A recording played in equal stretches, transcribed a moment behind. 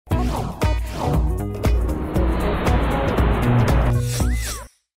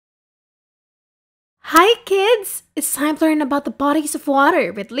Hi kids! It's time to learn about the bodies of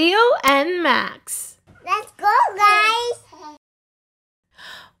water with Leo and Max. Let's go, guys!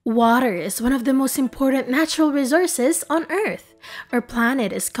 Water is one of the most important natural resources on Earth. Our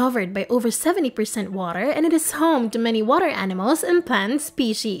planet is covered by over 70% water and it is home to many water animals and plant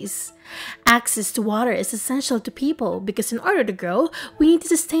species. Access to water is essential to people because in order to grow, we need to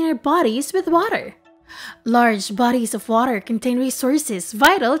sustain our bodies with water. Large bodies of water contain resources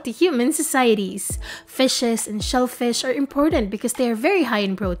vital to human societies. Fishes and shellfish are important because they are very high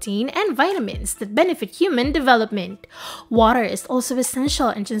in protein and vitamins that benefit human development. Water is also essential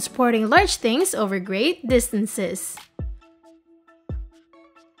in transporting large things over great distances.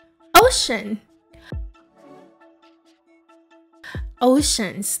 Ocean.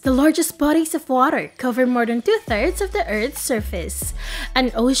 Oceans, the largest bodies of water, cover more than 2/3 of the Earth's surface.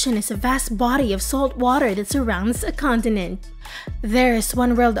 An ocean is a vast body of salt water that surrounds a continent. There is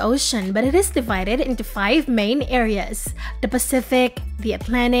one world ocean, but it is divided into 5 main areas: the Pacific, the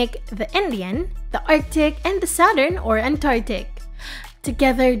Atlantic, the Indian, the Arctic, and the Southern or Antarctic.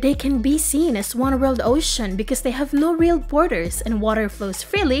 Together, they can be seen as one world ocean because they have no real borders and water flows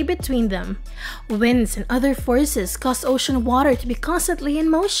freely between them. Winds and other forces cause ocean water to be constantly in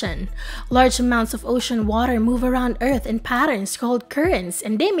motion. Large amounts of ocean water move around Earth in patterns called currents,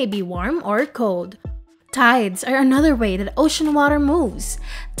 and they may be warm or cold. Tides are another way that ocean water moves.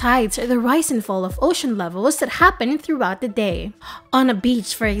 Tides are the rise and fall of ocean levels that happen throughout the day. On a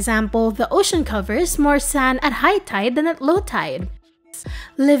beach, for example, the ocean covers more sand at high tide than at low tide.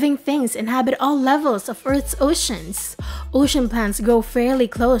 Living things inhabit all levels of Earth's oceans. Ocean plants grow fairly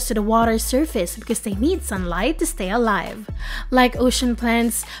close to the water's surface because they need sunlight to stay alive. Like ocean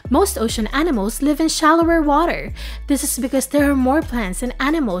plants, most ocean animals live in shallower water. This is because there are more plants and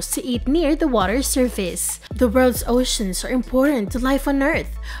animals to eat near the water's surface. The world's oceans are important to life on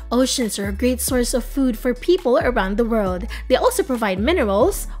Earth. Oceans are a great source of food for people around the world. They also provide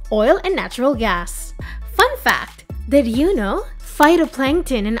minerals, oil, and natural gas. Fun fact! Did you know?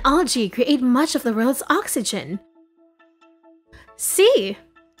 Phytoplankton and algae create much of the world's oxygen. Sea.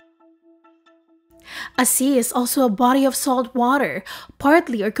 A sea is also a body of salt water,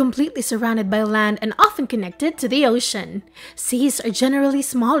 partly or completely surrounded by land and often connected to the ocean. Seas are generally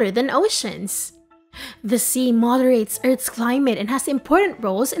smaller than oceans. The sea moderates Earth's climate and has important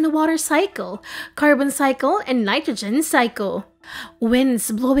roles in the water cycle, carbon cycle, and nitrogen cycle. Winds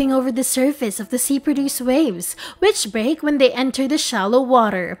blowing over the surface of the sea produce waves, which break when they enter the shallow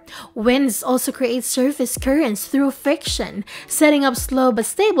water. Winds also create surface currents through friction, setting up slow but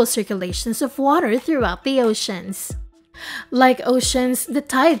stable circulations of water throughout the oceans. Like oceans, the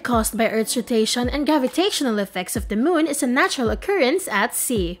tide caused by Earth's rotation and gravitational effects of the moon is a natural occurrence at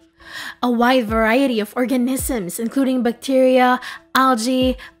sea. A wide variety of organisms, including bacteria,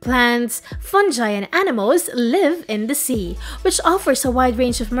 algae, plants, fungi, and animals live in the sea, which offers a wide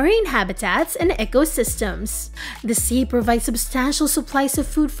range of marine habitats and ecosystems. The sea provides substantial supplies of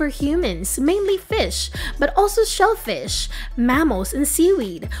food for humans, mainly fish, but also shellfish, mammals, and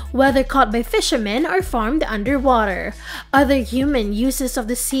seaweed, whether caught by fishermen or farmed underwater. Other human uses of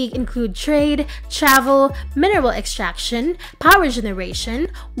the sea include trade, travel, mineral extraction, power generation,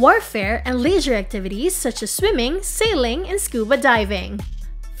 warfare, and leisure activities such as swimming, sailing, and scuba diving.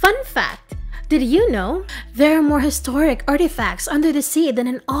 Fun fact! Did you know there are more historic artifacts under the sea than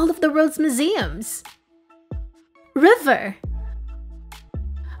in all of the world's museums? River.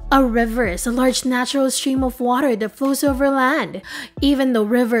 A river is a large natural stream of water that flows over land. Even though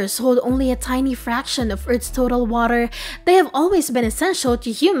rivers hold only a tiny fraction of Earth's total water, they have always been essential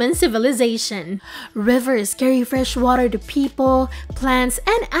to human civilization. Rivers carry fresh water to people, plants,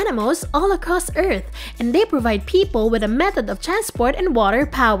 and animals all across Earth, and they provide people with a method of transport and water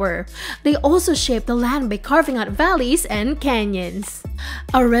power. They also shape the land by carving out valleys and canyons.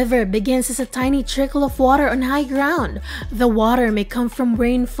 A river begins as a tiny trickle of water on high ground. The water may come from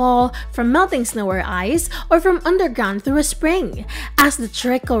rainfall, from melting snow or ice, or from underground through a spring. As the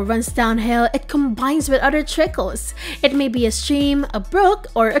trickle runs downhill, it combines with other trickles. It may be a stream, a brook,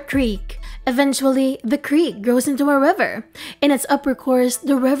 or a creek. Eventually, the creek grows into a river. In its upper course,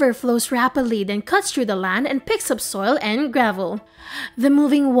 the river flows rapidly, then cuts through the land and picks up soil and gravel. The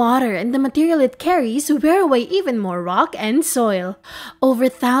moving water and the material it carries wear away even more rock and soil. Over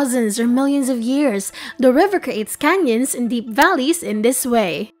thousands or millions of years, the river creates canyons and deep valleys in this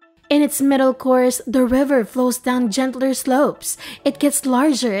way. In its middle course, the river flows down gentler slopes. It gets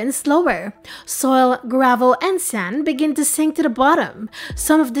larger and slower. Soil, gravel, and sand begin to sink to the bottom.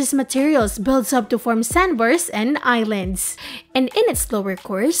 Some of these materials builds up to form sandbars and islands. And in its slower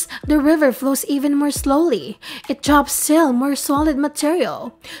course, the river flows even more slowly. It drops still more solid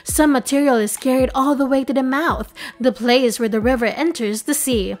material. Some material is carried all the way to the mouth, the place where the river enters the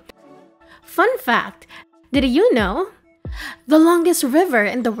sea. Fun fact, did you know? The longest river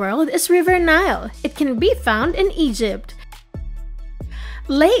in the world is River Nile. It can be found in Egypt.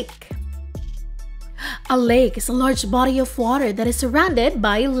 Lake. A lake is a large body of water that is surrounded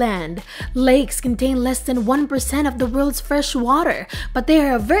by land. Lakes contain less than 1% of the world's fresh water, but they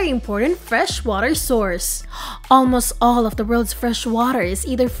are a very important freshwater source. Almost all of the world's fresh water is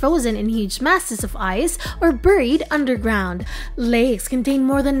either frozen in huge masses of ice or buried underground. Lakes contain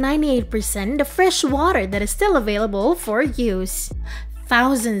more than 98% of fresh water that is still available for use.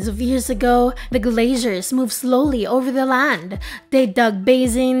 Thousands of years ago, the glaciers moved slowly over the land. They dug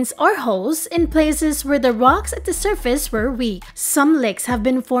basins or holes in places where the rocks at the surface were weak. Some lakes have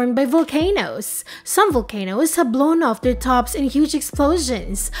been formed by volcanoes. Some volcanoes have blown off their tops in huge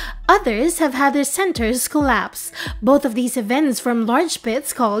explosions. Others have had their centers collapse. Both of these events form large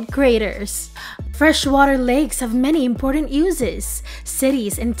pits called craters. Freshwater lakes have many important uses.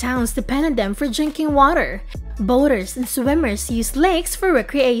 Cities and towns depend on them for drinking water. Boaters and swimmers use lakes for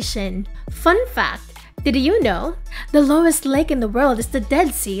recreation. Fun fact, did you know? The lowest lake in the world is the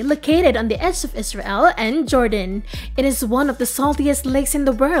Dead Sea, located on the edge of Israel and Jordan. It is one of the saltiest lakes in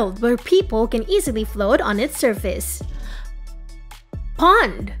the world, where people can easily float on its surface.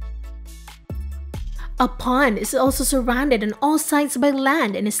 Pond. A pond is also surrounded on all sides by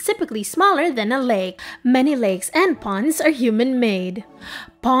land and is typically smaller than a lake. Many lakes and ponds are human-made.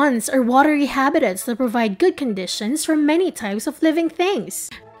 Ponds are watery habitats that provide good conditions for many types of living things.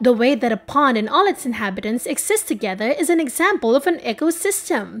 The way that a pond and all its inhabitants exist together is an example of an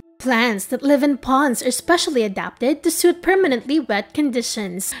ecosystem. Plants that live in ponds are specially adapted to suit permanently wet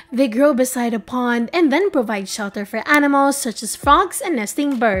conditions. They grow beside a pond and then provide shelter for animals such as frogs and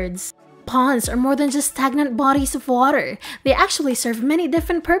nesting birds. Ponds are more than just stagnant bodies of water. They actually serve many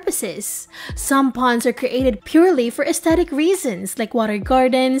different purposes. Some ponds are created purely for aesthetic reasons, like water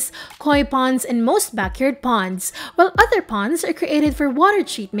gardens, koi ponds, and most backyard ponds, while other ponds are created for water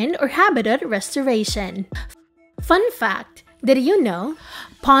treatment or habitat restoration. Fun fact, did you know?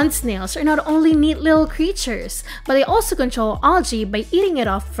 Pond snails are not only neat little creatures, but they also control algae by eating it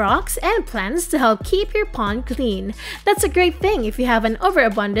off rocks and plants to help keep your pond clean. That's a great thing if you have an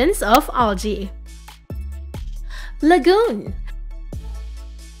overabundance of algae. Lagoon.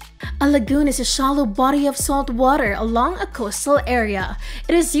 A lagoon is a shallow body of salt water along a coastal area.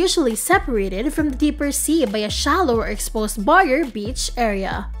 It is usually separated from the deeper sea by a shallow or exposed barrier beach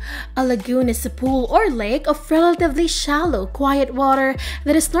area. A lagoon is a pool or lake of relatively shallow, quiet water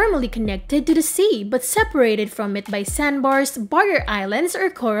that is normally connected to the sea but separated from it by sandbars, barrier islands, or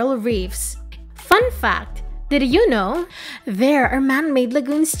coral reefs. Fun fact, did you know? There are man-made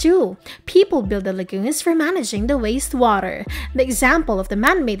lagoons too. People build the lagoons for managing the wastewater. The example of the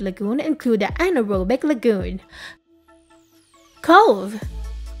man-made lagoon include the anaerobic lagoon. Cove.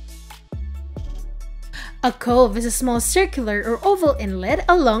 A cove is a small circular or oval inlet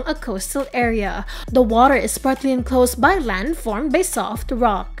along a coastal area. The water is partly enclosed by land formed by soft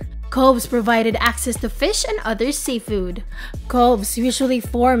rock. Coves provided access to fish and other seafood. Coves usually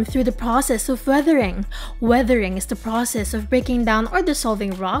form through the process of weathering. Weathering is the process of breaking down or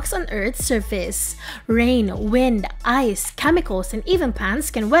dissolving rocks on Earth's surface. Rain, wind, ice, chemicals, and even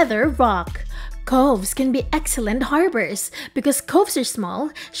plants can weather rock. Coves can be excellent harbors because coves are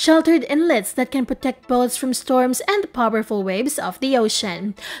small, sheltered inlets that can protect boats from storms and the powerful waves of the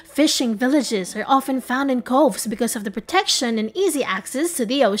ocean. Fishing villages are often found in coves because of the protection and easy access to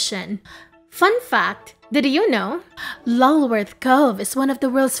the ocean. Fun fact, did you know? Lulworth Cove is one of the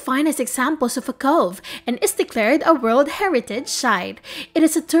world's finest examples of a cove and is declared a World Heritage Site. It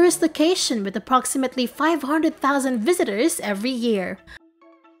is a tourist location with approximately 500,000 visitors every year.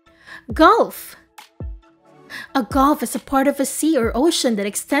 Gulf. A gulf is a part of a sea or ocean that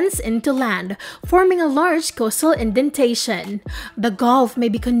extends into land, forming a large coastal indentation. The gulf may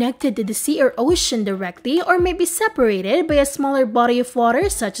be connected to the sea or ocean directly or may be separated by a smaller body of water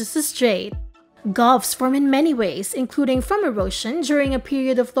such as a strait. Gulfs form in many ways, including from erosion during a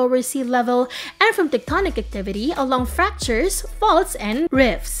period of lower sea level and from tectonic activity along fractures, faults, and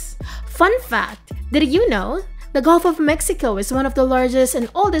rifts. Fun fact, did you know? The Gulf of Mexico is one of the largest and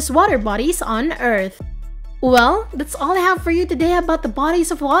oldest water bodies on Earth. Well, that's all I have for you today about the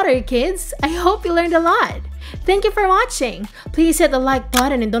bodies of water, kids. I hope you learned a lot. Thank you for watching. Please hit the like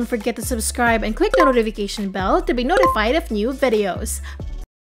button and don't forget to subscribe and click the notification bell to be notified of new videos.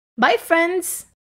 Bye friends!